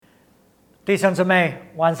弟兄姊妹，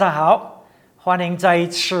晚上好！欢迎再一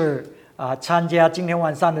次参加今天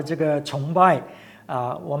晚上的这个崇拜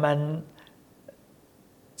我们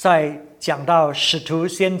在讲到使徒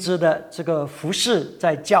先知的这个服事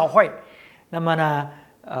在教会，那么呢，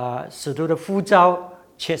使徒的呼召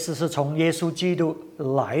确实是从耶稣基督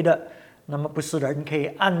来的，那么不是人可以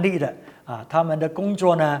按立的他们的工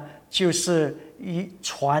作呢，就是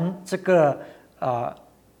传这个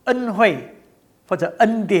恩惠或者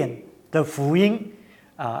恩典的福音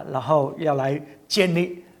然后要来建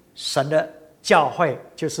立神的教会，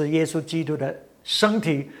就是耶稣基督的身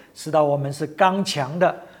体，使到我们是刚强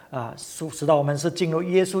的使到我们是进入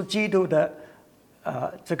耶稣基督的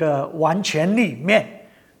这个完全里面，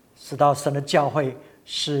使到神的教会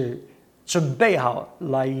是准备好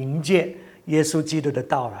来迎接耶稣基督的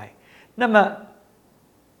到来。那么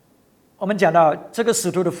我们讲到这个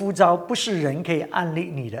使徒的呼召不是人可以按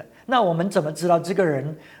立你的，那我们怎么知道这个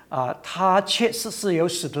人他确实是有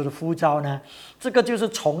使徒的呼召呢？这个就是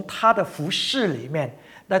从他的服事里面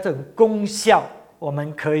那种功效，我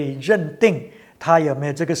们可以认定他有没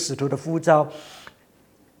有这个使徒的呼召。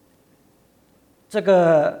这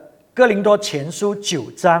个哥林多前书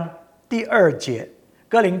9章第2节，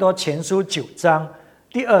哥林多前书9章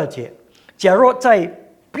第2节，假若在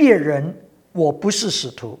别人我不是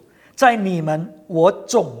使徒，在你们我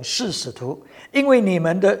总是使徒，因为你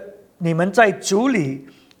们在主里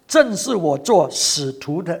正是我做使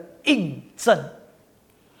徒的印证。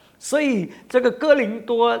所以这个哥林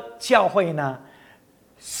多教会呢，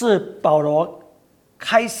是保罗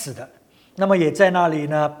开始的，那么也在那里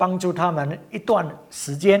呢帮助他们一段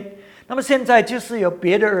时间。那么现在就是有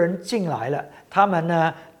别的人进来了，他们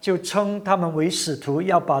呢就称他们为使徒，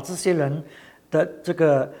要把这些人的这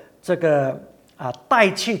个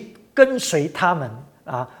带去跟随他们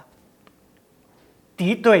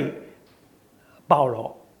敌对保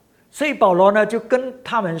罗。所以保罗呢就跟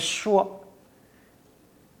他们说，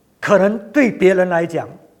可能对别人来讲，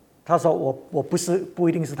他说我不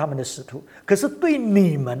一定是他们的使徒，可是对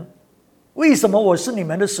你们，为什么我是你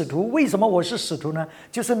们的使徒？为什么我是使徒呢？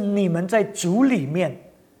就是你们在主里面，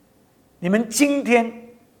你们今天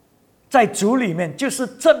在主里面，就是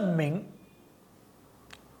证明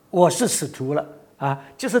我是使徒了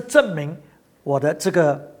就是证明我的这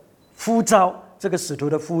个呼召，这个使徒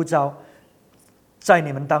的呼召在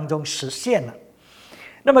你们当中实现了。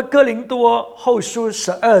那么哥林多后书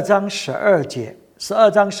12章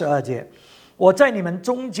12节，我在你们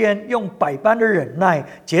中间用百般的忍耐，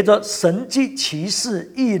藉着神迹奇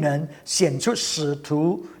事异能，显出使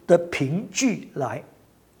徒的凭据来。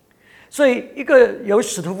所以一个有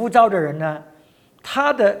使徒呼召的人呢，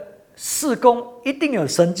他的事工一定有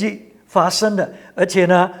神迹发生的，而且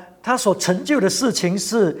呢他所成就的事情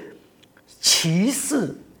是奇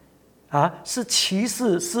事是奇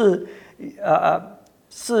事，是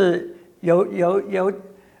有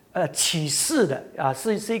启示的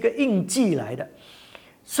是一个印记来的。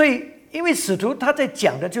所以因为使徒他在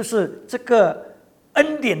讲的就是这个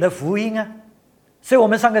恩典的福音所以我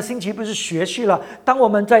们上个星期不是学习了，当我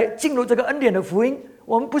们在进入这个恩典的福音，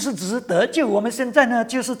我们不是只是得救，我们现在呢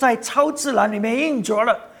就是在超自然里面运作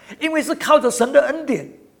了，因为是靠着神的恩典。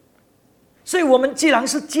所以我们既然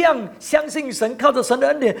是这样相信神，靠着神的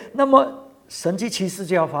恩典，那么神迹奇事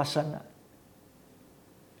就要发生了，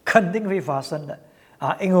肯定会发生的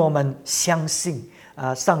因为我们相信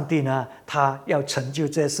上帝呢他要成就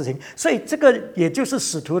这些事情。所以这个也就是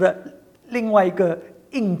使徒的另外一个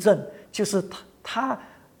印证，就是他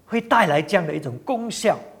会带来这样的一种功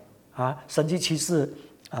效神迹奇事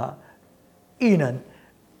异能，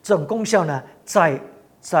这种功效呢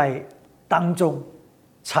在当中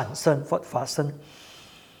产生或发生。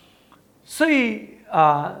所以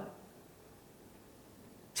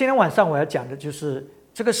今天晚上我要讲的就是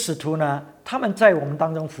这个使徒呢，他们在我们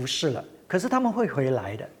当中服侍了，可是他们会回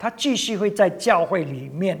来的，他继续会在教会里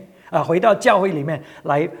面回到教会里面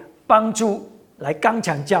来帮助，来刚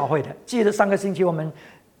强教会的。记得上个星期我们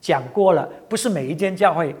讲过了，不是每一间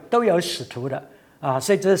教会都有使徒的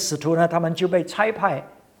所以这些使徒呢，他们就被差派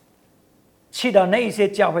去到那一些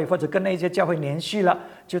教会，或者跟那些教会联系了，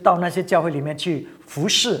就到那些教会里面去服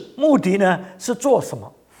侍。目的呢是做什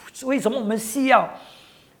么？为什么我们需要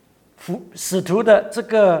使徒的这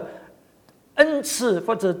个恩赐，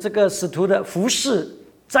或者这个使徒的服事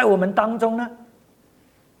在我们当中呢？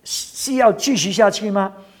需要继续下去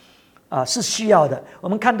吗？是需要的。我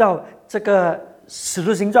们看到这个使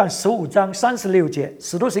徒行传15章36节，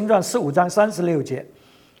使徒行传15章36节，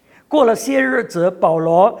过了些日子，保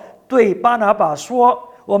罗对巴拿巴说，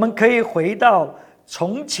我们可以回到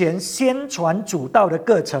从前宣传主道的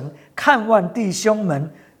各城，看望弟兄们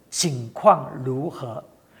景况如何。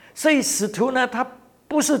所以使徒呢，他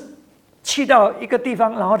不是去到一个地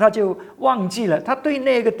方，然后他就忘记了，他对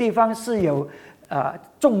那个地方是有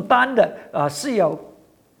重担的，是有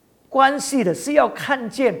关系的，是要看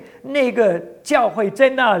见那个教会在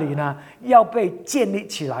那里呢，要被建立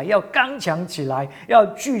起来，要刚强起来，要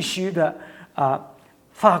继续的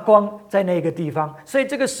发光在那个地方。所以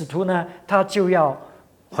这个使徒呢，他就要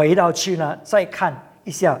回到去呢，再看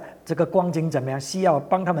一下这个光景怎么样，需要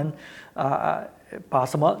帮他们把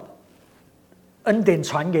什么恩典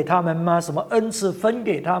传给他们吗？什么恩赐分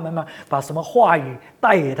给他们吗？把什么话语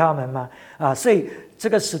带给他们吗？所以这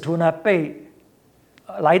个使徒呢，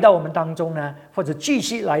来到我们当中呢，或者继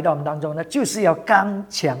续来到我们当中呢，就是要刚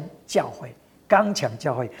强教会，刚强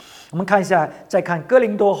教会。我们看一下，再看哥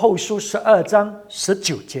林多后书12章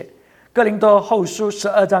19节，哥林多后书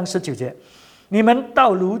12章19节，你们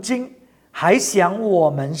到如今还想我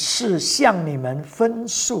们是向你们分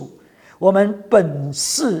述，我们本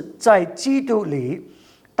是在基督里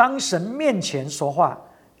当神面前说话。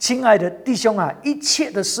亲爱的弟兄啊，一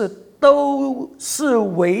切的事都是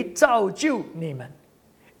为造就你们，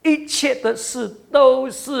一切的事都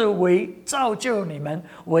是为造就你们，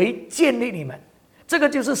为建立你们。这个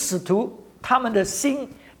就是使徒他们的心，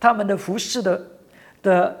他们的服事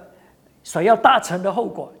的所要达成的后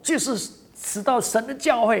果，就是使到神的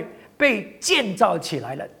教会被建造起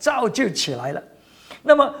来了，造就起来了。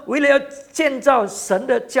那么为了要建造神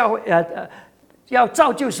的教会，要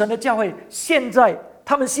造就神的教会，现在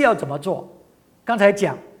他们是要怎么做？刚才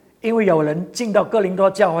讲，因为有人进到哥林多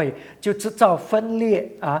教会，就制造分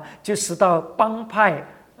裂就使到帮派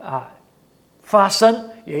发生，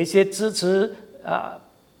有一些支持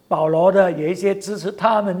保罗的，有一些支持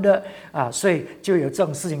他们的所以就有这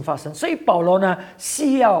种事情发生。所以保罗呢，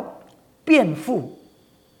需要辩护，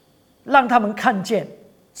让他们看见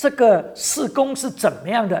这个事工是怎么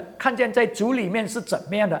样的，看见在主里面是怎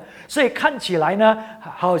么样的。所以看起来呢，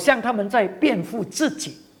好像他们在辩护自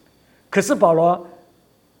己，可是保罗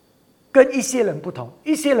跟一些人不同，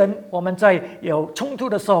一些人我们在有冲突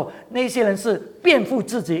的时候，那些人是辩护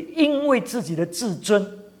自己，因为自己的自尊，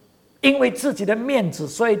因为自己的面子，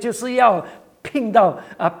所以就是要辩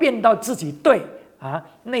到自己对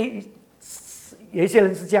那有一些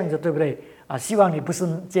人是这样子，对不对希望你不是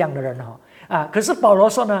这样的人可是保罗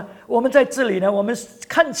说呢，我们在这里呢，我们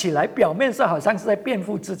看起来表面上好像是在辩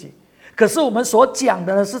护自己，可是我们所讲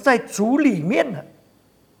的呢，是在主里面的。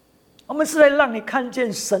我们是在让你看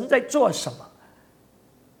见神在做什么，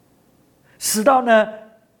使到呢，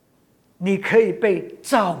你可以被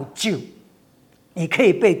造就，你可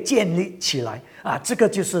以被建立起来这个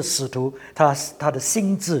就是使徒他的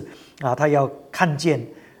心智他要看见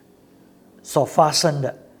所发生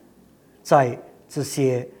的，在这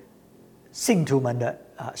些信徒们的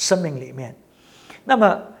生命里面。那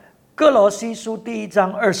么歌罗西书第1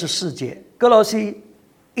章24节，歌罗西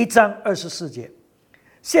1章24节，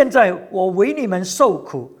现在我为你们受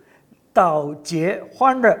苦，倒结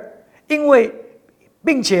欢乐，因为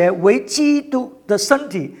并且为基督的身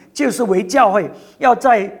体，就是为教会，要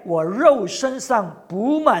在我肉身上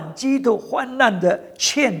补满基督患难的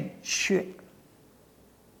欠缺。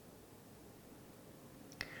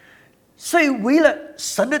所以为了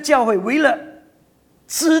神的教会，为了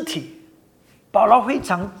肢体，保罗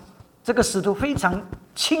这个使徒非常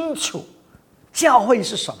清楚教会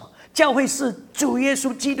是什么。教会是主耶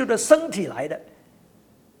稣基督的身体来的。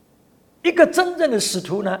一个真正的使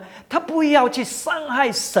徒呢，他不要去伤害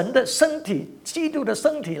神的身体，基督的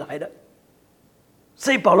身体来的。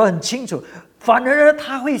所以保罗很清楚，反而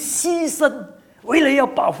他会牺牲，为了要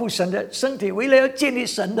保护神的身体，为了要建立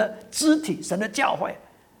神的肢体，神的教会。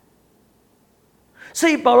所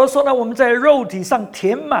以保罗说呢，我们在肉体上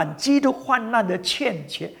填满基督患难的欠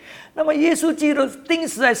缺。那么耶稣基督钉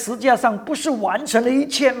死在十字架上，不是完成了一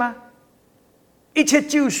切吗？一切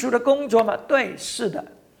救赎的工作吗？对，是的。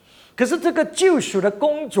可是这个救赎的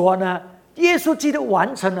工作呢，耶稣基督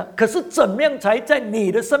完成了，可是怎么样才在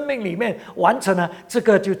你的生命里面完成呢？这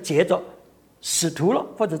个就接着使徒了，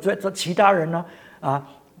或者说其他人呢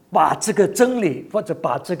把这个真理或者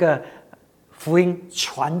把这个福音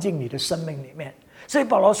传进你的生命里面。所以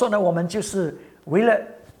保罗说呢，我们就是为了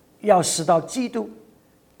要使到基督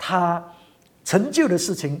他成就的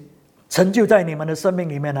事情成就在你们的生命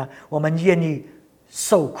里面呢，我们愿意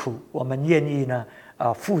受苦，我们愿意呢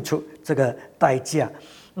付出这个代价。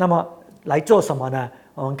那么来做什么呢？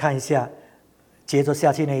我们看一下接着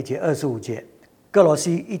下去那一节25节，歌罗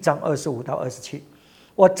西1章25到27，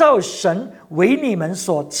我照神为你们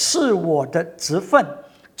所赐我的职分，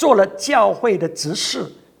做了教会的执事，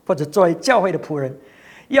或者作为教会的仆人，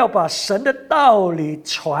要把神的道理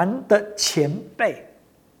传的前辈。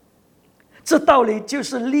这道理就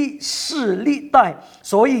是历世历代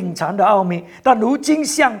所隐藏的奥秘，但如今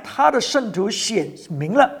向他的圣徒显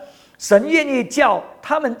明了。神愿意叫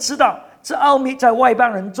他们知道，这奥秘在外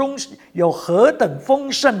邦人中有何等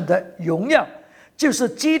丰盛的荣耀，就是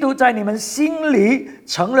基督在你们心里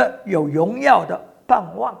成了有荣耀的盼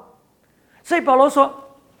望。所以保罗说，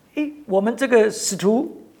我们这个使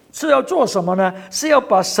徒是要做什么呢？是要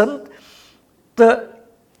把神的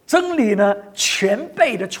真理呢全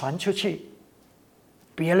备的传出去。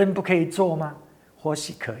别人不可以做吗？或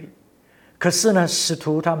许可以，可是呢，使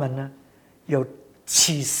徒他们呢有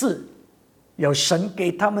启示，有神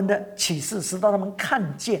给他们的启示，使到他们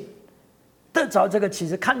看见，得着这个启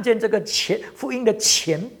示，看见这个福音的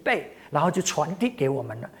前辈，然后就传递给我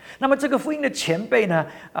们了。那么这个福音的前辈呢，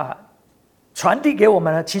传递给我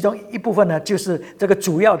们呢，其中一部分呢，就是这个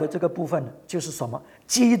主要的这个部分，就是什么？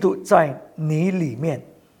基督在你里面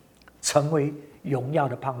成为荣耀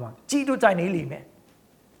的盼望。基督在你里面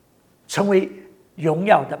成为荣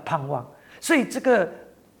耀的盼望。所以这个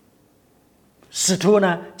使徒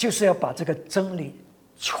呢，就是要把这个真理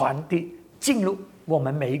传递进入我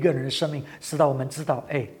们每一个人的生命，使到我们知道，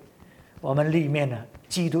我们里面呢，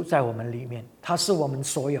基督在我们里面，他是我们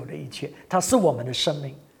所有的一切，他是我们的生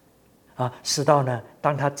命使到呢，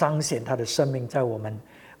当他彰显他的生命在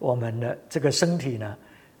我们的这个身体呢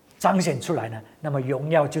彰显出来呢，那么荣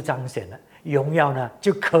耀就彰显了，荣耀呢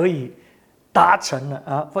就可以达成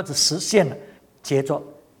了或者实现了，借着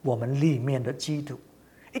我们里面的基督。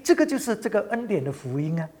这个就是这个恩典的福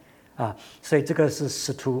音所以这个是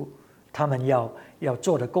使徒他们要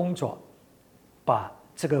做的工作，把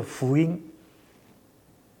这个福音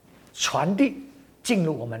传递进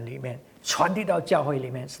入我们里面，传递到教会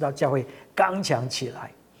里面，使到教会刚强起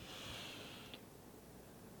来，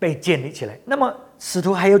被建立起来。那么使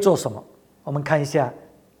徒还要做什么？我们看一下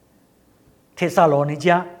帖撒罗尼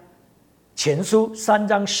迦前书3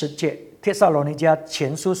章10节，帖撒罗尼迦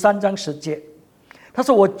前书3章10节，他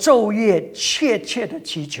说：“我昼夜切切的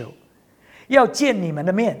祈求，要见你们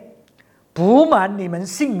的面，补满你们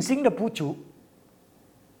信心的不足。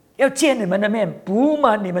要见你们的面，补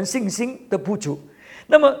满你们信心的不足。”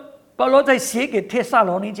那么保罗在写给帖撒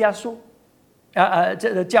罗尼迦书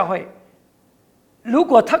这个教会，如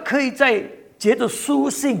果他可以在借着书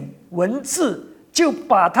信文字就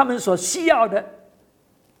把他们所需要的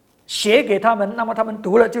写给他们，那么他们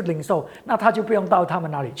读了就领受，那他就不用到他们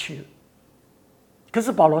那里去了。可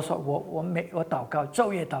是保罗说，我祷告，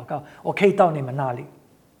昼夜祷告，我可以到你们那里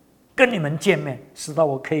跟你们见面，使到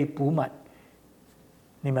我可以补满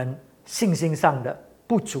你们信心上的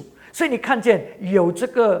不足。所以你看见有这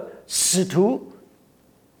个使徒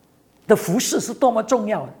的服事是多么重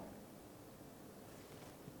要的，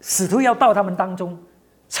使徒要到他们当中，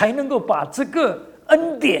才能够把这个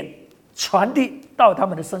恩典传递到他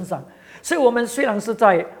们的身上。所以我们虽然是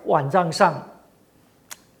在网站上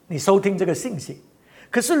你收听这个信息，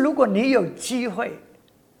可是如果你有机会，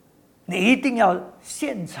你一定要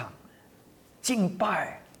现场敬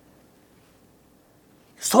拜，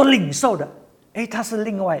所领受的它是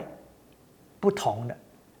另外不同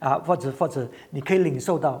的或者你可以领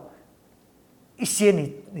受到一些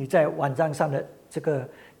你在网站上的这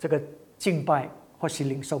个敬拜或许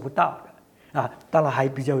领受不到的当然还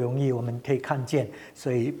比较容易我们可以看见，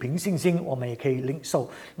所以凭信心我们也可以领受。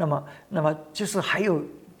那么就是还有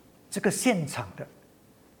这个现场的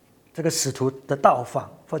这个使徒的到访，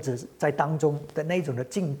或者在当中的那种的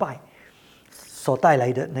敬拜所带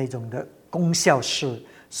来的那种的功效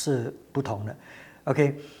是不同的。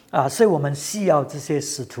OK 所以我们需要这些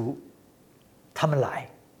使徒他们来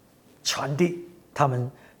传递他们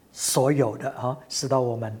所有的使到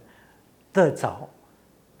我们得着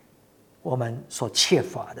我们所缺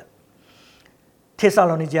乏的。帖撒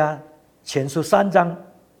罗尼迦前书3章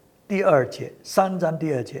第2节，3章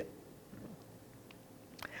第2节，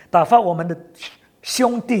打发我们的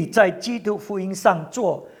兄弟在基督福音上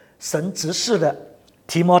做神执事的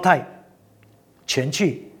提摩太前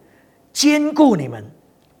去坚固你们，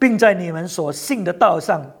并在你们所信的道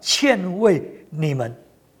上劝慰你们。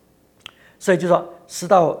所以就说使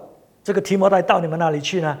到这个提摩太到你们那里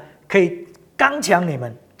去呢，可以刚强你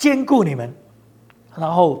们，坚固你们，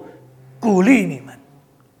然后鼓励你们。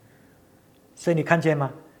所以你看见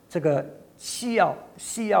吗？这个需要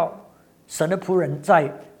神的仆人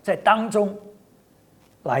在当中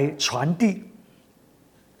来传递，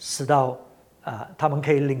使到他们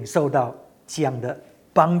可以领受到这样的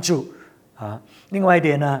帮助另外一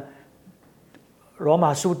点呢，罗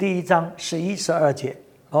马书第1章11、12节，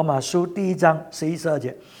罗马书第1章11、12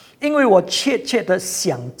节，因为我切切的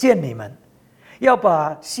想见你们，要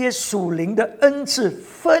把些属灵的恩赐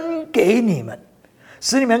分给你们，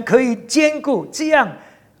使你们可以坚固，这样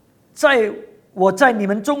我在你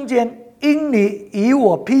们中间，因你与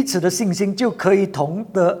我彼此的信心，就可以同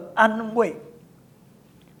得安慰。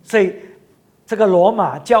所以这个罗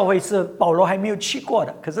马教会是保罗还没有去过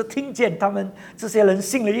的，可是听见他们这些人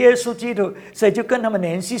信了耶稣基督，所以就跟他们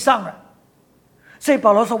联系上了。所以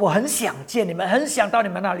保罗说，我很想见你们，很想到你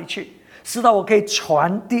们那里去，使到我可以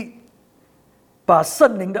传递，把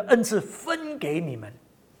圣灵的恩赐分给你们。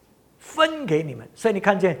所以你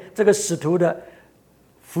看见这个使徒的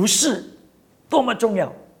服事多么重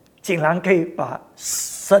要，竟然可以把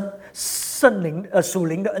圣灵属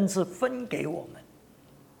灵的恩赐分给我们。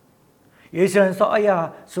有一些人说，哎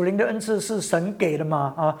呀，属灵的恩赐是神给的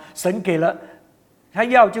嘛，神给了，他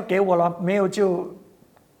要就给我了，没有就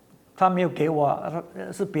他没有给我，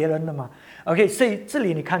是别人的嘛。OK， 所以这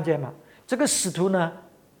里你看见吗？这个使徒呢，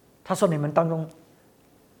他说你们当中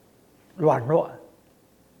软弱，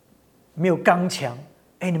没有刚强，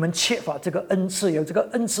你们缺乏这个恩赐，有这个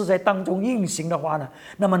恩赐在当中运行的话呢，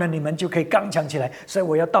那么呢，你们就可以刚强起来。所以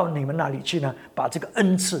我要到你们那里去呢，把这个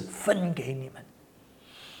恩赐分给你们。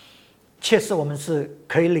确实，我们是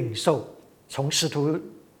可以领受，从使徒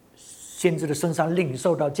先知的身上领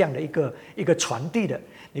受到这样的一个传递的。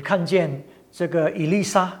你看见这个以利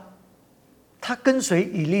沙，他跟随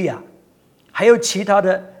以利亚，还有其他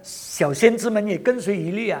的小先知们也跟随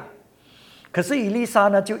以利亚。可是以利沙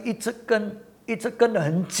呢，就一直跟得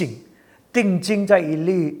很紧，定睛在以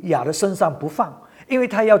利亚的身上不放，因为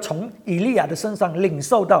他要从以利亚的身上领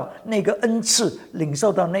受到那个恩赐，领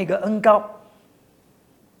受到那个恩膏。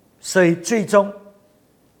所以最终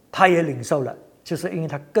他也领受了，就是因为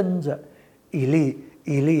他跟着以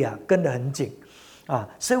利亚跟得很紧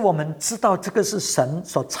所以我们知道这个是神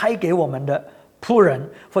所差给我们的仆人，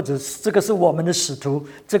或者这个是我们的使徒，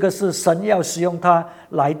这个是神要使用他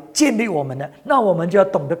来建立我们的，那我们就要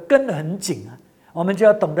懂得跟得很紧我们就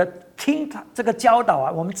要懂得听他这个教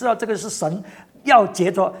导我们知道这个是神要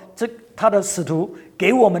借着他的使徒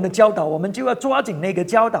给我们的教导，我们就要抓紧那个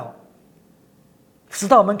教导，直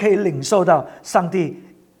到我们可以领受到上帝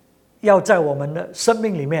要在我们的生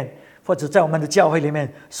命里面，或者在我们的教会里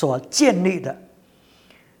面所建立的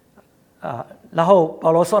然后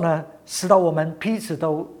保罗说呢，使到我们彼此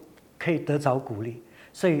都可以得着鼓励。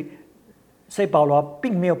所以保罗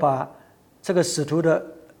并没有把这个使徒的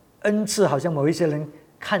恩赐好像某一些人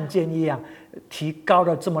看见一样提高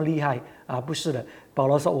的这么厉害不是的。保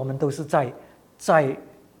罗说我们都是在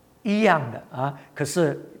一样的可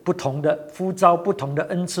是不同的呼召，不同的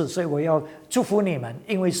恩赐，所以我要祝福你们，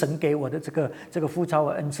因为神给我的这个呼召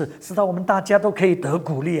和恩赐，使到我们大家都可以得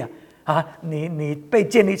鼓励你被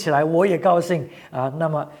建立起来，我也高兴那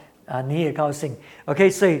么你也高兴 OK，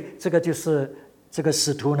 所以这个就是这个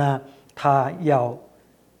使徒呢，他要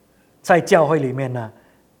在教会里面呢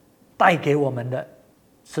带给我们的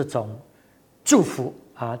这种祝福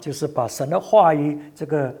就是把神的话语这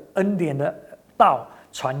个恩典的道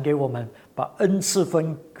传给我们，把恩赐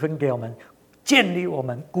分给我们，建立我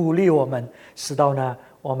们，鼓励我们，使到呢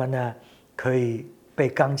我们呢可以被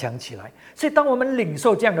刚强起来。所以当我们领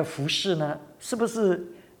受这样的服事呢，是不是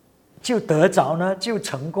就得着呢？就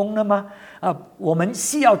成功了吗？我们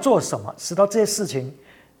需要做什么，使到这些事情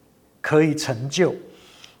可以成就？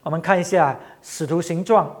我们看一下使徒行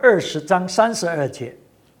传20章32节。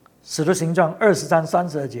使徒行传20章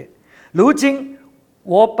32节，如今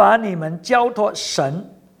我把你们交托神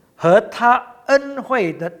和他恩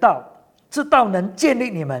惠的道，这道能建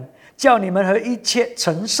立你们，叫你们和一切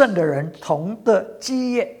成圣的人同得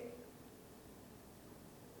基业。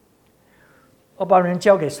我把人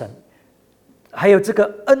交给神，还有这个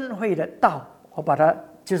恩惠的道，我把它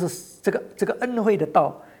就是这个恩惠的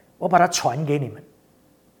道，我把它传给你们。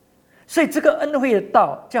所以这个恩惠的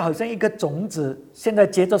道就好像一个种子，现在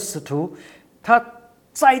接着使徒他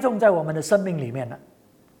栽种在我们的生命里面了，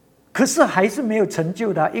可是还是没有成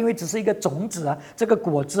就的因为只是一个种子这个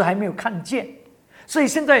果子还没有看见。所以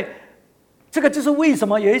现在这个就是为什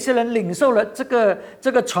么有一些人领受了这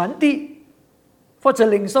个传递，或者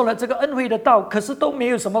领受了这个恩惠的道，可是都没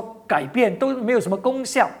有什么改变，都没有什么功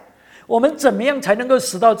效。我们怎么样才能够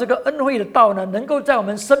使到这个恩惠的道呢，能够在我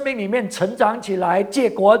们生命里面成长起来，结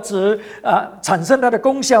果子产生它的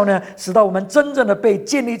功效呢？使到我们真正的被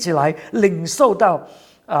建立起来，领受到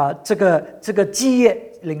这个基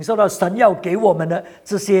业，领受到神要给我们的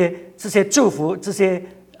这些祝福，这些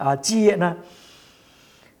基业呢？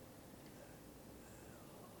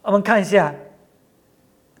我们看一下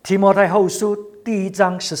提摩太后书1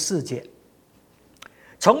章14节。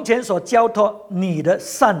从前所交托你的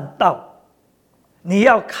善道，你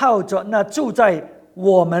要靠着那住在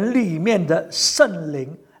我们里面的圣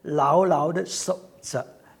灵牢牢的守着。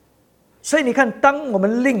所以你看，当我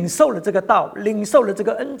们领受了这个道，领受了这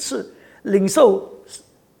个恩赐，领受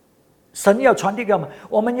神要传递给我们，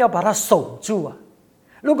我们要把它守住啊！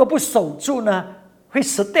如果不守住呢，会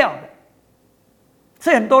死掉的。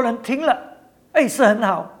所以很多人听了，是很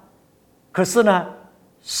好，可是呢，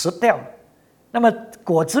死掉了。那么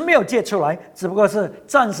果子没有结出来，只不过是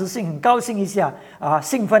暂时性很高兴一下啊，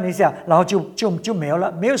兴奋一下，然后就没有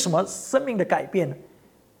了，没有什么生命的改变了。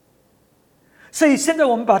所以现在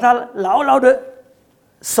我们把它牢牢的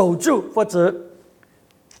守住，或者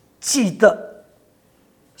记得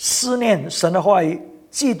思念神的话语，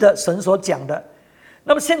记得神所讲的。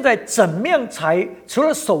那么现在怎么样才除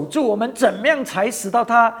了守住，我们怎么样才使到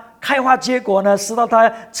它开花结果呢？使到它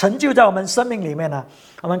成就在我们生命里面呢？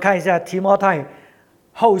我们看一下提摩太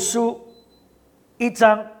后书1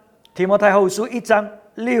章，提摩太后书1章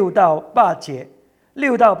6到8节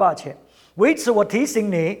，6到8节。为此我提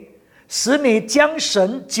醒你，使你将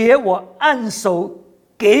神借我按手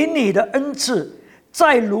给你的恩赐，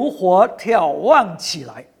再如火挑旺起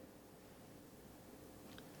来。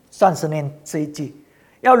30年这一句，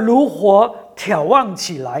要如火挑旺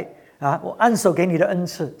起来啊！我按手给你的恩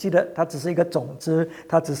赐，记得它只是一个种子，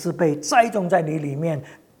它只是被栽种在你里面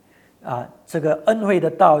啊。这个恩惠的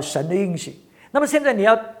道，神的应许。那么现在你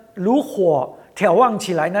要如火挑旺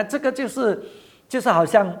起来呢？这个就是好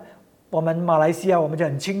像我们马来西亚我们就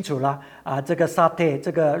很清楚了啊。这个沙爹，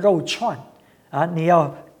这个肉串啊，你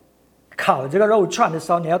要烤这个肉串的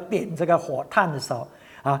时候，你要点这个火炭的时候。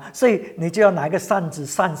所以你就要拿一个扇子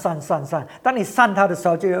扇。当你扇它的时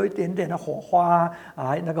候，就有一点点的火花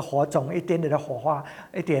啊，那个火种一点点的火花，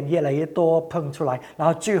一点越来越多碰出来，然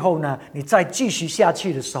后最后呢，你再继续下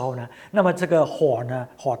去的时候呢，那么这个火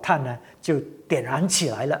炭呢就点燃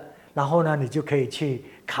起来了，然后呢，你就可以去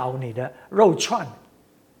烤你的肉串。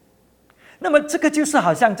那么这个就是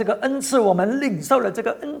好像这个恩赐，我们领受了这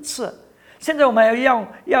个恩赐。现在我们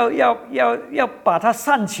要把它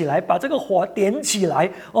散起来，把这个火点起来，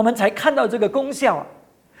我们才看到这个功效。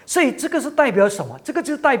所以这个是代表什么？这个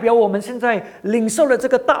就代表我们现在领受了这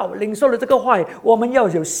个道，领受了这个话语，我们要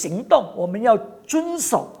有行动，我们要遵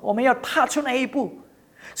守，我们要踏出那一步。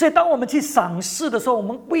所以当我们去赏识的时候，我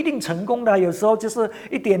们不一定成功的，有时候就是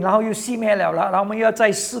一点，然后又熄灭了，然后我们又要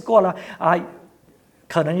再试过了啊，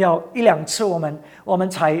可能要1-2次我们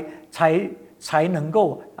才能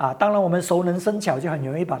够啊，当然我们熟能生巧就很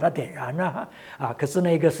容易把它点燃了啊，可是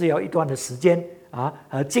那个是要一段的时间啊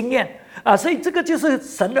和经验啊，所以这个就是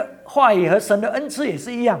神的话语和神的恩赐也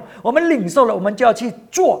是一样，我们领受了，我们就要去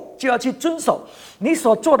做，就要去遵守。你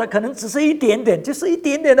所做的可能只是一点点，就是一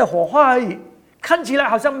点点的火花而已，看起来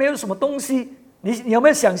好像没有什么东西。你有没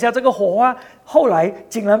有想象这个火花后来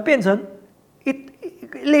竟然变成一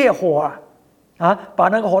烈火啊，把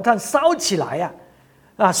那个火炭烧起来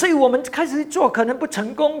所以我们开始做，可能不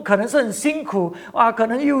成功，可能是很辛苦可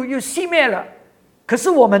能又熄灭了。可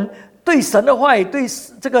是我们对神的话语，对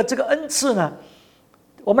这个恩赐呢，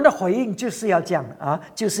我们的回应就是要这样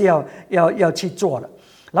就是要去做了。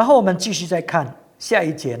然后我们继续再看下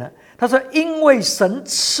一节呢，他说：“因为神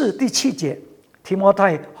赐第7节，提摩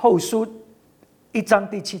太后书1章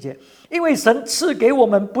第7节，因为神赐给我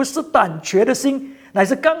们不是胆怯的心，乃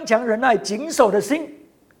是刚强忍耐谨守的心。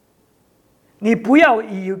你不要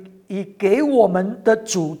以给我们的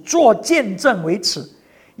主做见证为耻，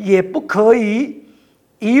也不可以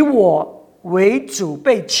以我为主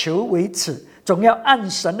被囚为耻，总要按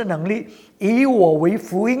神的能力，以我为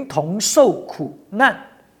福音同受苦难。”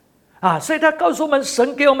所以他告诉我们，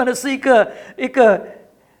神给我们的是一个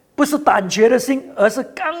不是胆怯的心，而是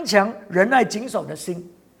刚强忍耐谨守的心。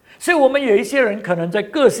所以我们有一些人可能在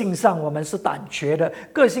个性上我们是胆怯的，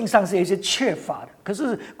个性上是有一些缺乏的，可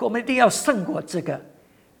是我们一定要胜过这个，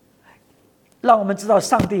让我们知道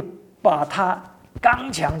上帝把他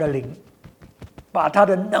刚强的灵，把他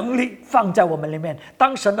的能力放在我们里面。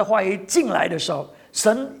当神的话语进来的时候，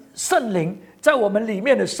圣灵在我们里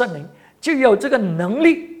面的圣灵就有这个能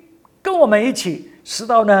力跟我们一起，使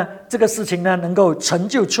到呢这个事情呢能够成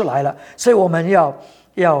就出来了。所以我们要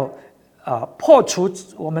破除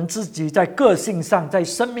我们自己在个性上、在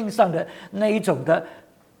生命上的那一种的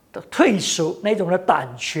退缩，那一种的胆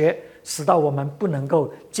怯，使到我们不能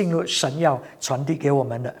够进入神要传递给我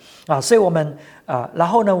们的所以我们然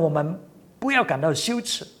后呢，我们不要感到羞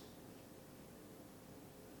耻，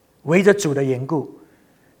为着主的缘故。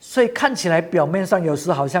所以看起来表面上有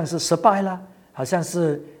时好像是失败了，好像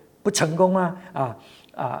是不成功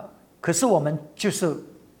可是我们就是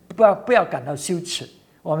不要感到羞耻。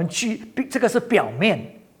我们这个是表面，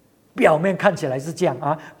表面看起来是这样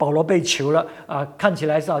啊，保罗被囚了啊，看起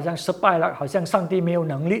来是好像失败了，好像上帝没有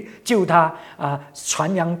能力救他啊，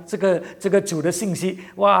传扬这个主的信息，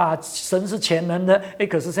哇，神是全能的，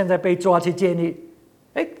可是现在被抓去监狱，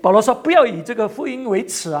保罗说不要以这个福音为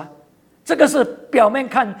耻啊，这个是表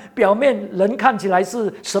面人看起来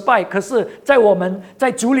是失败，可是在我们在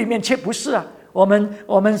主里面却不是啊。我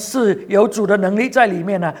们是有主的能力在里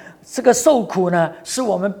面呢，这个受苦呢是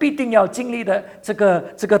我们必定要经历的这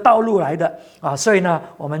个道路来的啊，所以呢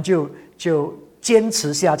我们就坚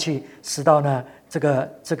持下去，使到呢这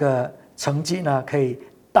个成绩呢可以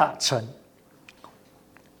达成。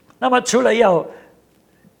那么除了要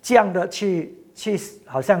这样的去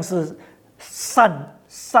好像是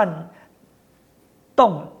煽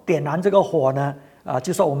动点燃这个火呢。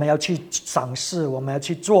就说我们要去赏识，我们要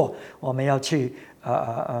去做，我们要去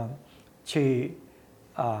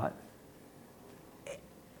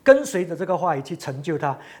跟随着这个话语去成就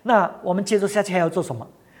它。那我们接着下去还要做什么？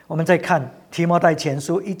我们再看提摩太前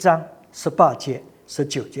书1章18节、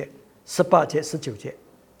19节，18节、19节。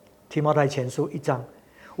提摩太前书1章，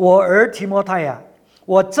我儿提摩太啊，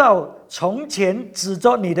我照从前指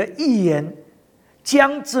着你的预言，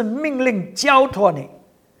将这命令交托你。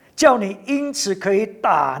叫你因此可以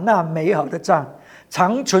打那美好的仗，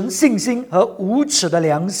常存信心和无耻的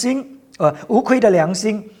良心，无亏的良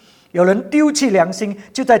心。有人丢弃良心，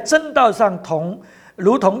就在真道上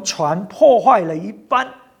如同船破坏了一般。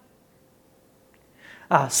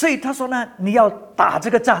所以他说呢，你要打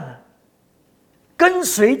这个仗，跟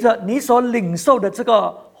随着你所领受的这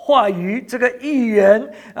个话语、这个预言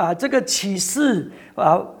这个启示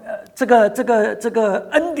这个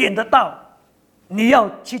恩典的道。你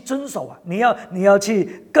要去遵守啊，你要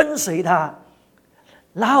去跟随他，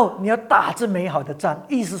然后你要打这美好的仗。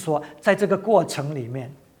意思说，在这个过程里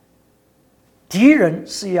面，敌人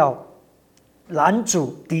是要拦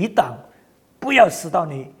阻、抵挡，不要使到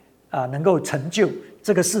你能够成就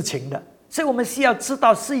这个事情的。所以我们需要知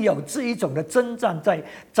道是有这一种的征战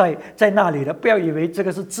在那里的，不要以为这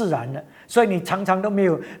个是自然的。所以你常常都没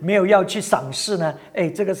有要去赏识呢，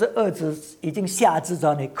这个是恶者已经辖制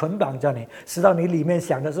着你，捆绑着你，使到你里面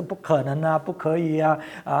想的是不可能啊，不可以啊，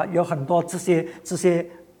有很多这些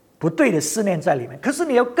不对的思念在里面。可是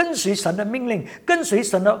你要跟随神的命令，跟随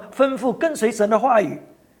神的吩咐，跟随神的话语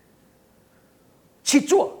去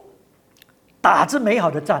做，打这美好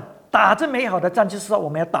的战。打这美好的战，就是说我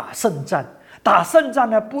们要打胜仗。打胜仗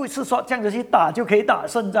呢，不是说这样子去打就可以打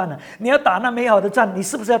胜仗了。你要打那美好的战，你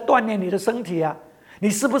是不是要锻炼你的身体啊？你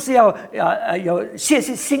是不是要有学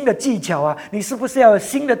习新的技巧啊？你是不是要有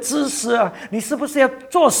新的知识啊？你是不是要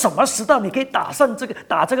做什么使到你可以打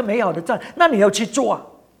这个美好的战？那你要去做啊。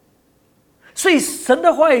所以神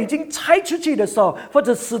的话语已经拆出去的时候，或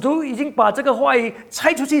者使徒已经把这个话语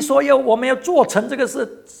拆出去，说我们要做成这个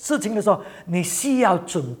事情的时候，你需要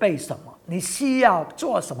准备什么？你需要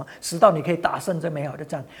做什么，使到你可以打胜这美好的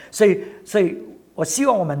战？所以我希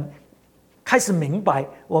望我们开始明白，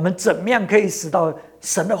我们怎么样可以使到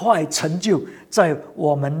神的话语成就在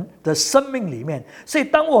我们的生命里面。所以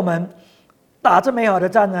当我们打这美好的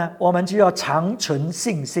战呢，我们就要长存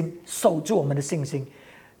信心，守住我们的信心。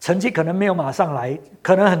成绩可能没有马上来，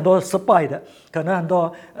可能很多失败的，可能很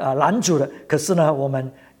多拦阻的，可是呢，我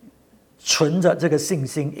们存着这个信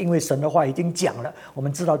心，因为神的话已经讲了，我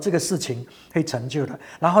们知道这个事情会成就的。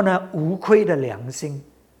然后呢，无亏的良心，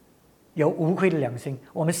有无亏的良心，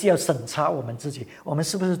我们需要审查我们自己，我们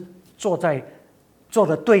是不是做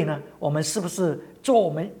的对呢？我们是不是我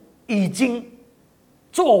们已经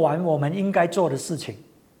做完我们应该做的事情？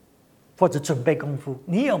或者准备功夫，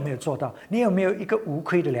你有没有做到？你有没有一个无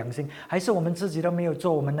亏的良心？还是我们自己都没有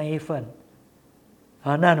做我们那一份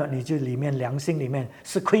那你就良心里面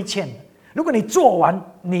是亏欠的。如果你做完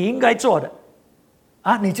你应该做的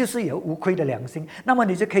你就是有无亏的良心，那么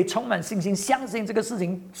你就可以充满信心，相信这个事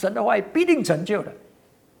情神的话必定成就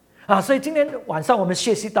的所以今天晚上我们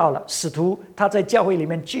学习到了使徒他在教会里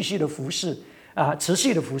面继续的服侍持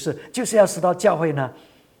续的服侍，就是要使到教会呢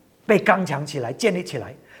被刚强起来，建立起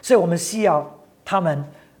来。所以我们需要他们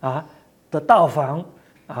的到访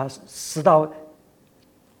使到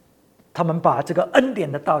他们把这个恩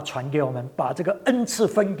典的道传给我们，把这个恩赐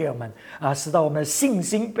分给我们使到我们的信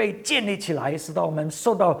心被建立起来，使到我们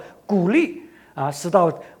受到鼓励使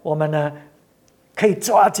到我们呢可以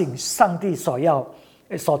抓紧上帝所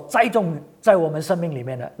栽种在我们生命里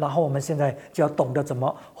面的，然后我们现在就要懂得怎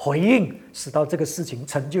么回应，使到这个事情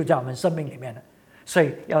成就在我们生命里面的。所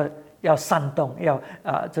以要煽动，要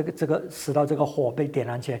这个使到这个火被点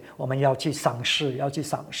燃起来，我们要去赏识，要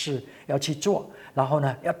去做，然后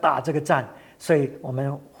呢要打这个战。所以我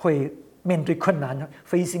们会面对困难、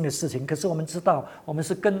灰心的事情，可是我们知道，我们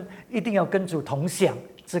是一定要跟主同享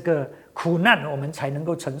这个苦难，我们才能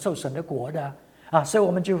够承受神的国的啊！所以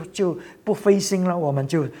我们就不灰心了，我们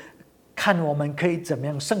就看我们可以怎么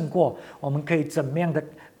样胜过，我们可以怎么样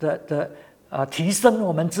的提升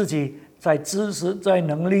我们自己在知识、在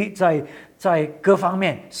能力、在各方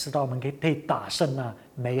面，使到我们可以打胜那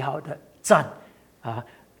美好的战啊！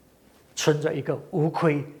存着一个无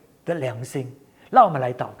愧的良心，让我们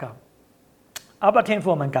来祷告。阿爸天父，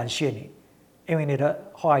我们感谢你，因为你的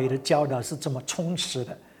话语的教导是这么充实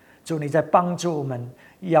的。主，你在帮助我们，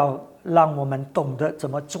要让我们懂得怎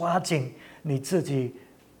么抓紧你自己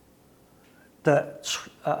的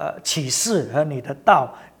启示和你的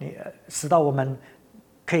道，使到我们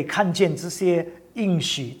可以看见这些应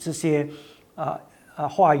许、这些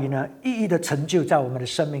话语呢，一一的成就在我们的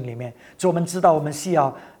生命里面。主，我们知道我们需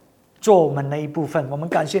要做我们那一部分。我们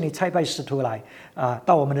感谢你差派使徒来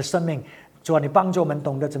到我们的生命。主啊，你帮助我们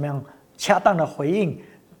懂得怎么样恰当的回应。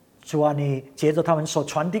主啊，你借着他们所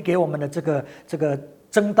传递给我们的这个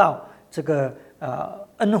真道，这个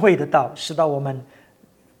恩惠的道，使到我们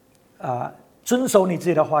遵守你自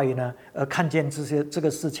己的话语呢，而看见这个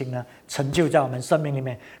事情呢，成就在我们生命里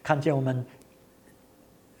面，看见我们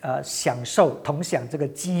同享这个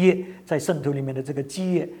基业，在圣徒里面的这个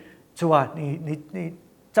基业。主啊，你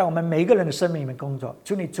在我们每一个人的生命里面工作，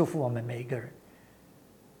求你祝福我们每一个人。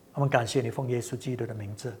我们感谢你，奉耶稣基督的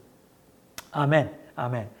名字，阿们，阿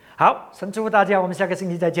们。好，神祝福大家，我们下个星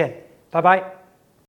期再见，拜拜。